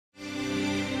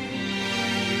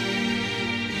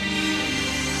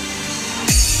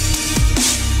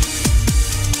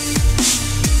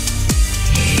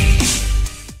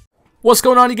What's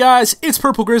going on, you guys? It's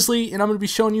Purple Grizzly, and I'm going to be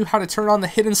showing you how to turn on the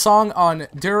hidden song on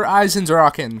Der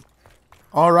Eisendrachen.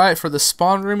 Alright, for the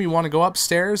spawn room, you want to go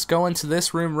upstairs, go into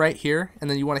this room right here, and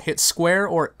then you want to hit square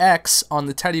or X on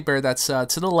the teddy bear that's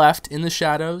to the left in the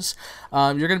shadows.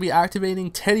 You're going to be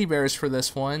activating teddy bears for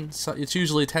this one. So it's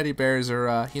usually teddy bears or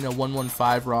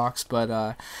 115 rocks,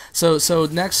 but so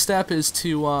next step is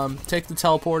to take the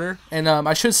teleporter, and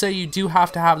I should say you do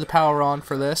have to have the power on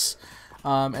for this.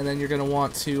 And then you're going to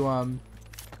want to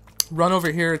run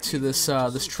over here to this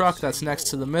this truck that's next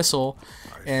to the missile,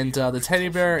 and the teddy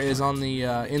bear is on the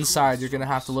inside. You're going to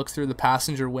have to look through the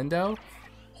passenger window,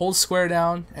 hold square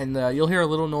down, and you'll hear a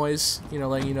little noise,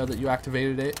 letting you know that you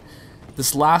activated it.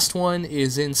 This last one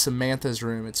is in Samantha's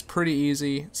room. It's pretty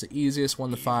easy. It's the easiest one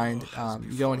to find.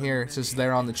 You go in here, it's just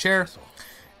there on the chair.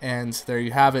 And there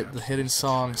you have it. The hidden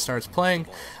song starts playing.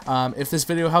 If this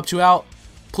video helped you out,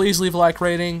 please leave a like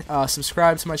rating,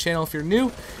 subscribe to my channel if you're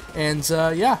new, and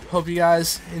yeah, hope you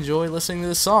guys enjoy listening to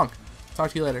this song.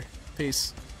 Talk to you later.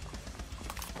 Peace.